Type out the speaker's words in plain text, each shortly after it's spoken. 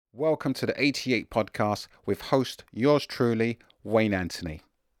Welcome to the 88 podcast with host yours truly, Wayne Anthony.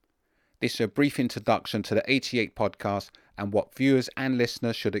 This is a brief introduction to the 88 podcast and what viewers and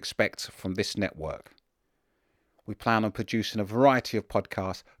listeners should expect from this network. We plan on producing a variety of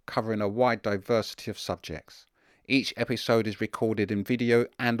podcasts covering a wide diversity of subjects. Each episode is recorded in video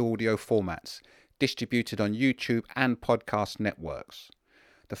and audio formats, distributed on YouTube and podcast networks.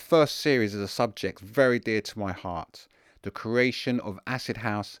 The first series is a subject very dear to my heart: the creation of acid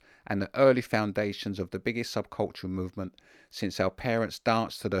house and the early foundations of the biggest subcultural movement since our parents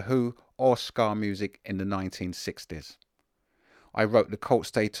danced to the Who or ska music in the 1960s. I wrote the cult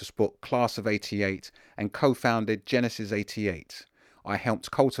status book Class of 88 and co-founded Genesis 88. I helped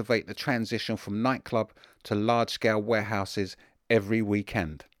cultivate the transition from nightclub to large-scale warehouses every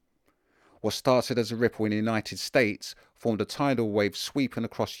weekend. What started as a ripple in the United States formed a tidal wave sweeping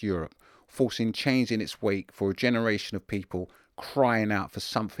across Europe, forcing change in its wake for a generation of people crying out for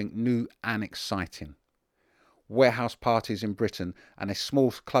something new and exciting. Warehouse parties in Britain and a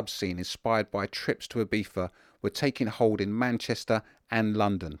small club scene inspired by trips to Ibiza were taking hold in Manchester and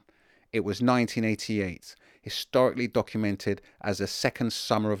London. It was 1988, historically documented as the second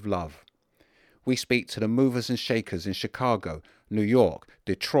summer of love. We speak to the movers and shakers in Chicago, New York,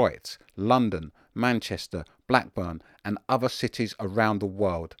 Detroit, London, Manchester, Blackburn, and other cities around the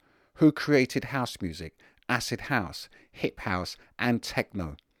world, who created house music, acid house, hip house, and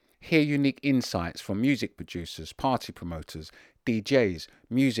techno. Hear unique insights from music producers, party promoters, DJs,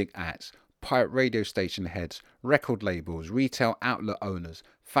 music acts, pirate radio station heads, record labels, retail outlet owners,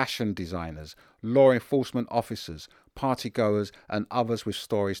 fashion designers, law enforcement officers, partygoers, and others with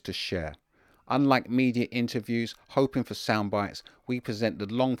stories to share. Unlike media interviews, hoping for sound bites, we present the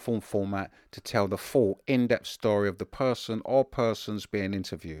long-form format to tell the full, in-depth story of the person or persons being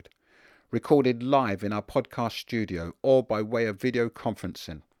interviewed. Recorded live in our podcast studio or by way of video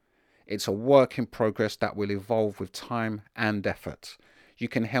conferencing. It's a work in progress that will evolve with time and effort. You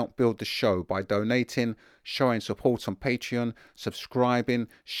can help build the show by donating, showing support on Patreon, subscribing,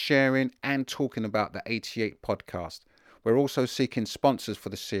 sharing, and talking about the 88 podcast. We're also seeking sponsors for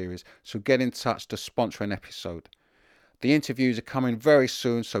the series, so get in touch to sponsor an episode. The interviews are coming very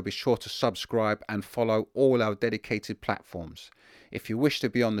soon, so be sure to subscribe and follow all our dedicated platforms. If you wish to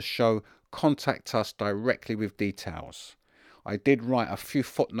be on the show, contact us directly with details. I did write a few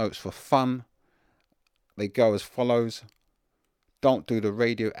footnotes for fun. They go as follows. Don't do the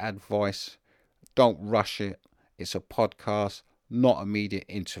radio ad voice. Don't rush it. It's a podcast, not a media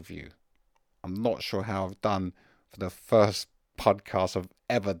interview. I'm not sure how I've done for the first podcast I've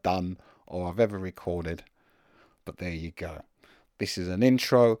ever done or I've ever recorded, but there you go. This is an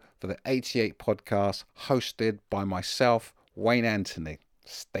intro for the 88 podcast hosted by myself, Wayne Anthony.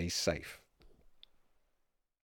 Stay safe.